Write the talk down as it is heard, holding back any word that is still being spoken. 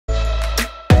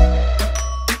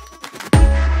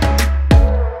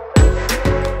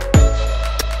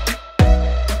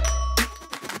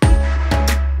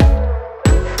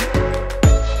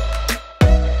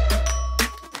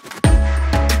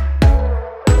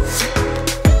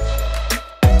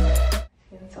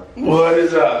What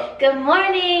is up? Good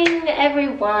morning,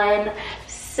 everyone.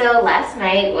 So last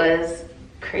night was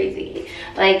crazy.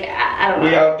 Like, I don't know.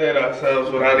 We outdid ourselves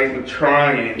without even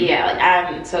trying. Yeah, like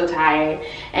I'm so tired.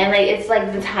 And like, it's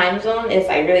like the time zone is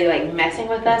like really like messing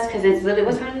with us because it's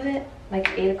literally, what time is it? Like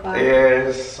 8 o'clock? Yeah,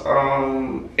 it's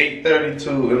 8:32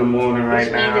 in the morning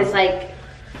right now. Which means it's like,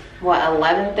 what,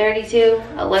 11:32?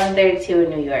 11:32 in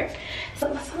New York. So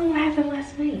what's what happened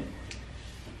last night?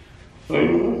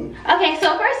 Okay,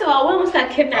 so first of all, we almost got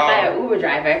kidnapped by an Uber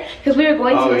driver because we were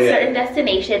going to a certain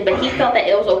destination, but he felt that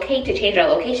it was okay to change our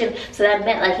location, so that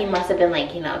meant like he must have been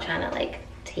like, you know, trying to like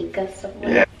take us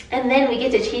somewhere. Yeah. And then we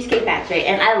get to Cheesecake Factory,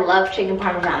 and I love chicken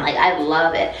parmesan, like I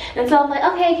love it. And so I'm like,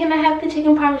 okay, can I have the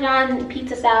chicken parmesan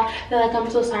pizza style? They're like, I'm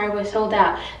so sorry, we're sold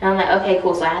out. And I'm like, okay,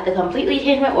 cool. So I had to completely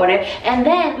change my order. And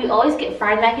then we always get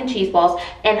fried mac and cheese balls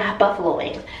and buffalo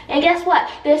wings. And guess what?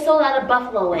 They're sold out of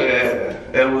buffalo wings. Yeah,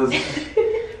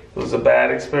 it was a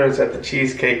bad experience at the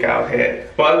cheesecake out here.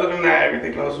 But other than that,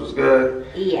 everything else was good.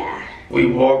 Yeah. We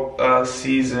walked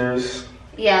Caesars.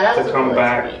 Yeah, that was to come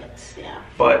back. Experience. Yeah.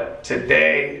 But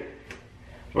today,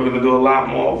 we're gonna do a lot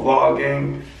more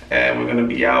vlogging, and we're gonna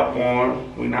be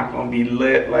outborn. We're not gonna be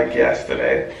lit like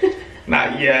yesterday.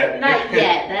 Not yet. Not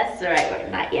yet. That's the right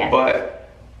word. Not yet. But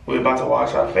we're about to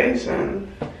wash our face,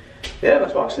 and yeah,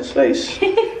 let's wash this face.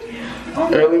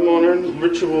 Early morning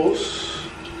rituals.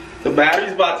 The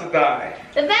battery's about to die.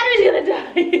 The battery's gonna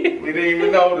die. We didn't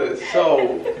even notice,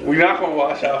 so we're not gonna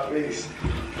wash our face.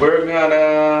 We're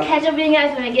gonna catch up with you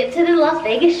guys when we get to the Las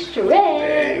Vegas Strip.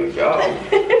 There you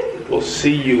go. We'll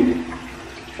see you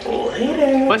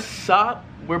later. What's up?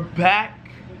 We're back.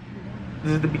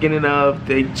 This is the beginning of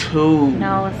day 2.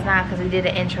 No, it's not, because we did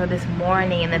an intro this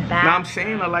morning in the back. No, I'm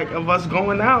saying like of us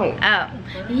going out. Oh,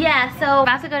 yeah. So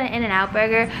about to go to In-N-Out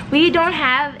Burger. We don't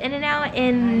have In-N-Out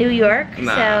in New York,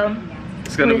 so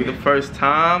it's gonna be the first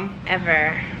time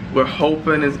ever. We're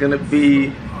hoping it's gonna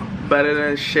be better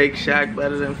than Shake Shack,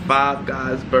 better than Five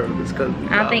Guys burgers, because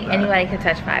I don't think anybody can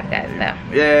touch Five Guys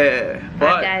though. Yeah,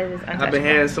 but Guys is untouchable. I've been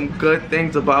hearing some good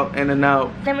things about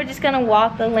In-N-Out. Then we're just gonna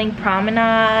walk the Link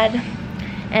Promenade,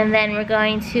 and then we're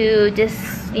going to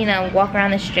just, you know, walk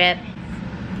around the Strip.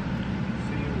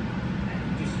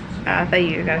 Oh, I thought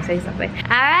you were gonna say something. All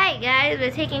right, guys,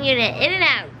 we're taking you to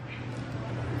In-N-Out.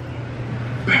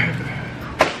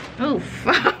 Oh,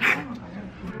 fuck.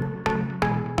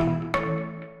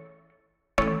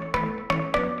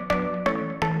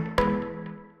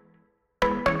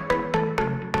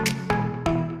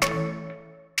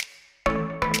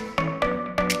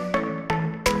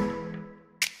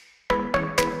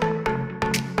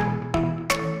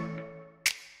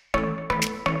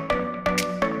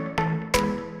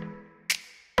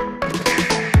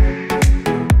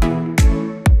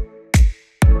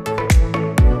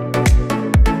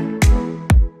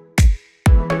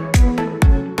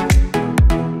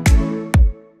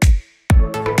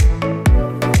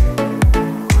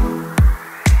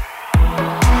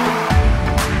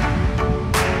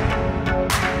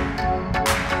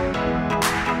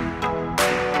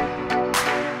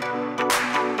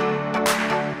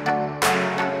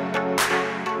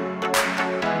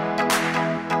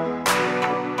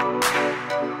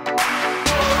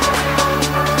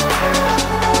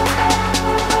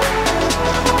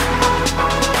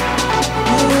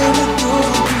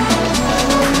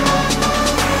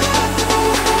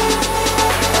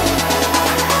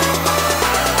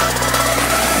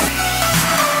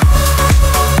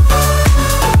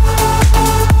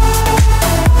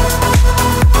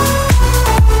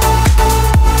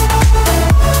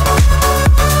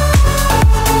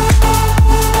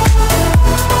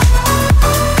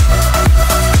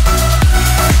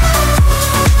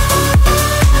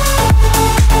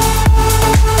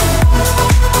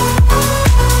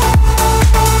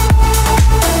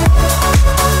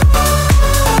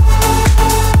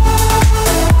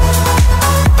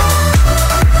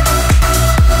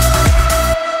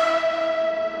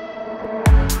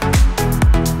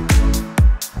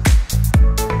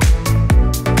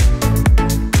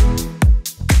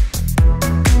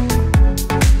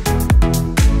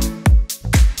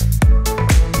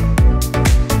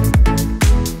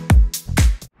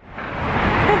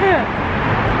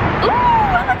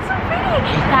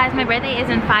 My birthday is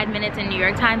in 5 minutes in New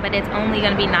York time, but it's only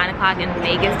gonna be 9 o'clock in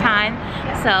Vegas time.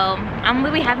 So I'm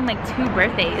literally having like 2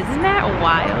 birthdays. Isn't that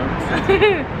wild?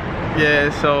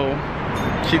 Yeah, so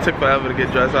she took forever to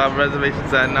get dressed. Our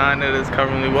reservation's at 9. It is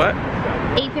currently what?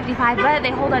 8:55, but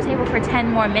they hold our table for 10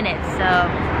 more minutes, so.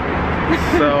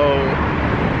 So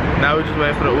now we're just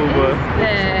waiting for the Uber.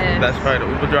 That's probably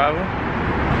the Uber driver.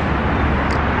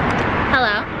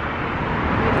 Hello.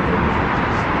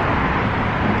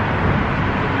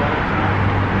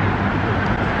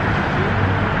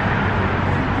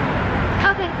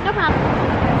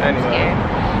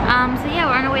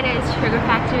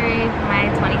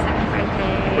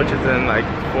 She's in like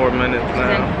 4 minutes now.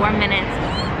 She's in 4 minutes.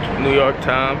 New York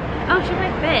time. Oh, she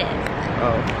might fit.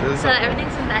 Oh, this so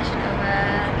everything's from Fashion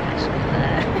Nova.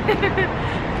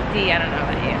 D, I don't know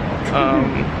about you.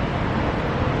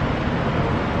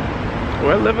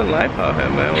 We're living life out here,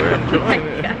 man. We're enjoying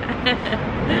it.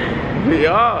 We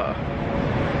are.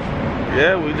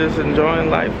 Yeah, we just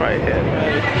enjoying life right here,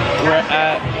 man. We're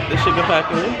at the Sugar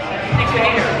Factory.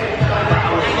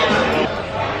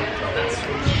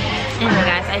 Anyway,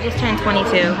 guys, I just turned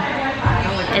 22.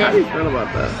 How do you feel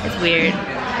about that? It's weird.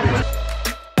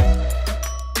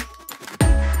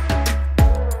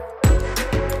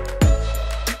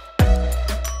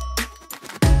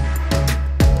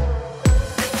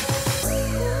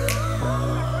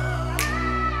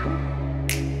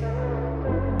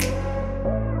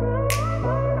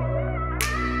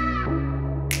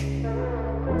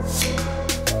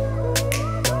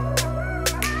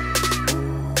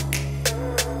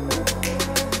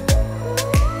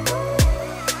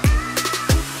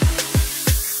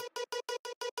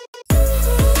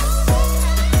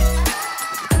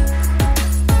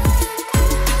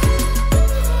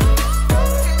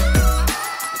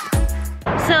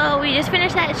 We just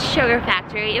finished that Sugar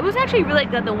Factory. It was actually really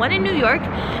good. The one in New York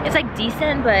is like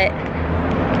decent, but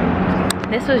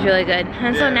this was really good.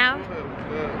 And so now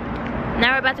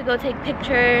we're about to go take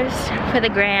pictures for the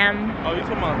gram. Oh, you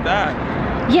talking about that?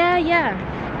 Yeah.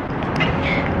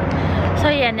 So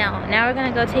yeah, now we're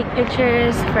gonna go take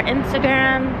pictures for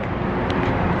Instagram.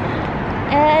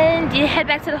 And head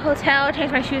back to the hotel,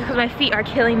 change my shoes because my feet are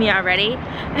killing me already.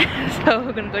 So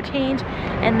we're gonna go change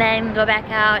and then go back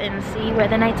out and see where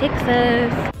the night takes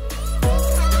us.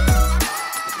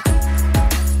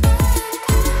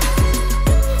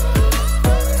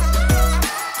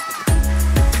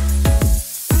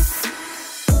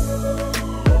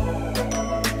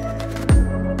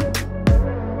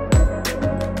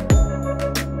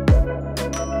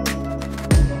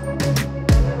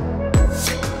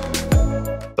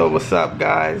 So what's up,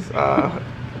 guys?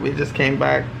 We just came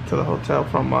back to the hotel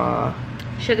from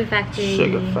Sugar Factory.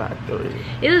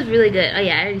 It was really good. Oh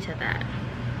yeah, I already said that.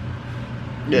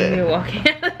 Yeah. We were walking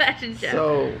out of the fashion show.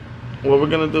 So what we're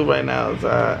gonna do right now is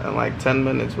in like 10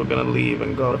 minutes we're gonna leave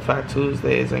and go to Fat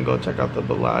Tuesdays and go check out the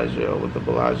Bellagio with the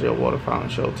Bellagio water fountain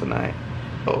show tonight.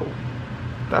 So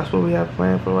that's what we have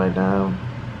planned for right now.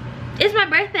 It's my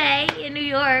birthday in New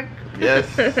York.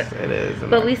 Yes, it is.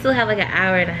 But we still have like an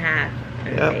hour and a half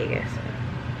in Vegas.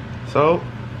 So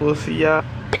we'll see y'all.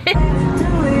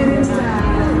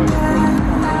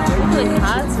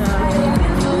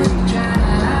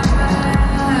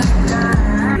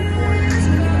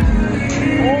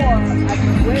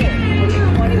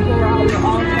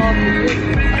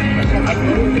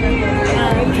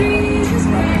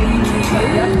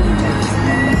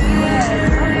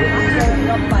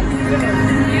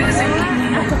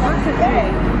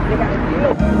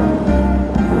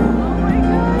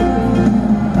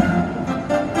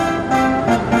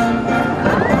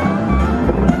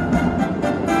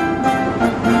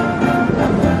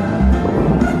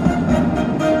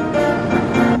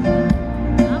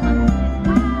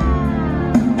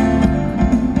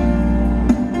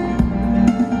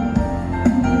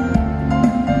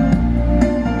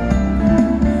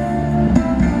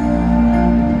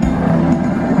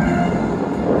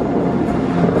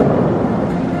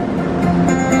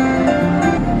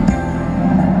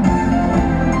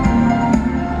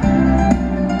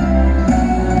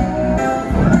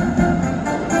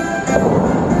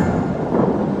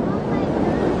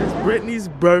 Brittany's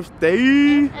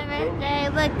birthday. It's my birthday.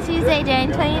 Look, Tuesday,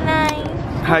 January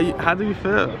 29th. How do you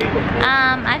feel?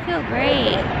 I feel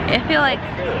great. I feel like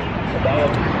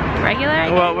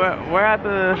regular. Well, we're at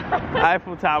the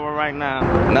Eiffel Tower right now.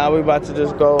 Now we're about to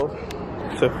just go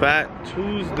to Fat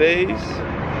Tuesdays.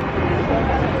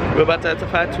 We're about to head to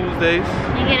Fat Tuesdays.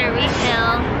 You get a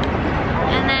refill,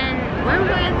 and then where are we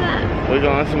going after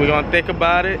that? We're gonna think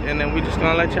about it, and then we're just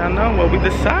gonna let y'all know what we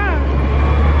decide.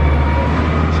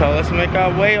 So let's make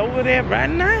our way over there right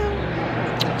now.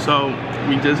 So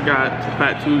we just got to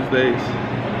Fat Tuesdays.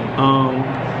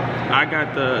 I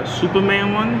got the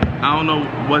Superman one. I don't know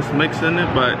what's mixed in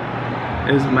it, but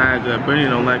it's mad good. Brittany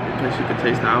don't like it because she could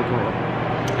taste the alcohol.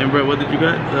 And Brett, what did you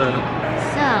get?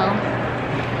 So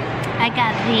I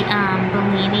got the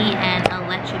Bellini and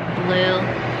Electric Blue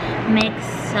mix.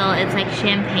 So it's like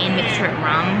champagne mixed with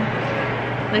rum,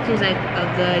 which is like a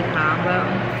good combo.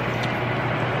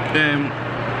 And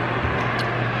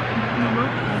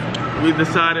we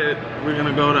decided we're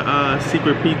gonna go to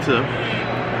Secret Pizza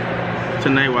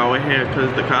tonight while we're here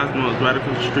because the Cosmo is right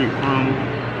across the street from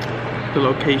the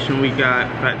location we got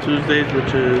Fat Tuesdays,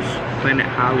 which is Planet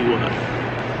Hollywood.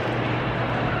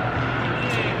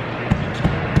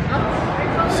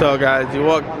 So guys, you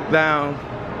walk down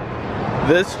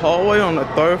this hallway on the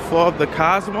 3rd floor of the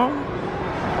Cosmo,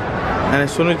 and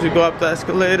as soon as you go up the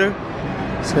escalator,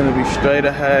 it's gonna be straight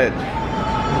ahead.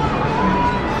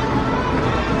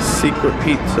 Secret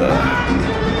Pizza.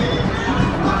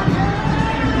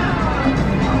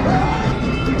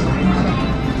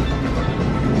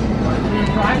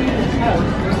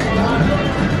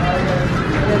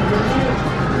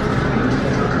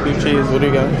 Blue cheese, what do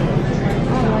you got?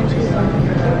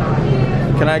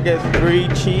 Can I get 3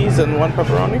 cheese and 1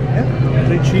 pepperoni? Yeah.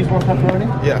 3 cheese, 1 pepperoni?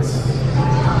 Yes.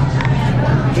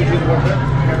 3 cheese, 1 pepperoni.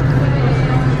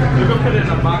 You can put it in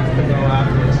a box to go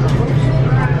after.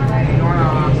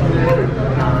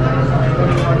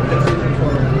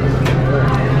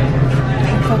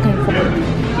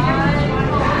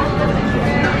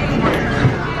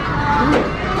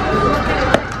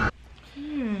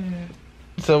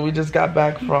 So we just got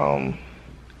back from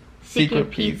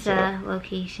Secret Pizza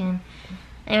location,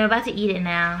 and we're about to eat it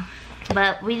now.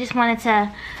 But we just wanted to.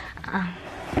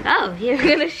 Oh, you're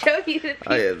gonna show you the pizza.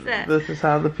 Oh, yeah. This is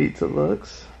how the pizza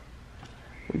looks.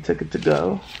 We took it to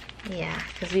go. Yeah,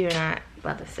 because we were not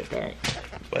about to sit there.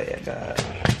 But yeah, God.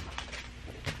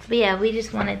 But yeah, we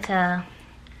just wanted to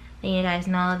let you guys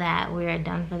know that we're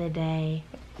done for the day.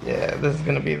 Yeah, this is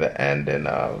gonna be the ending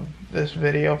of this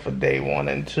video for day 1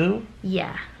 and 2.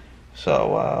 Yeah.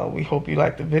 So we hope you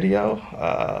liked the video.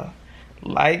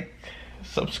 Like,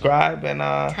 subscribe, and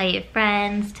tell your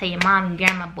friends, tell your mom, your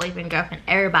grandma, boyfriend, girlfriend,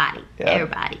 everybody. Yeah,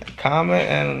 everybody. Comment,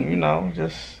 and you know,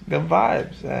 just good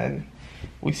vibes. And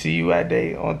we see you on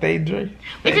day 3.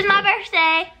 Which is my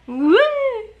birthday. Woo!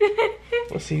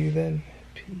 We'll see you then.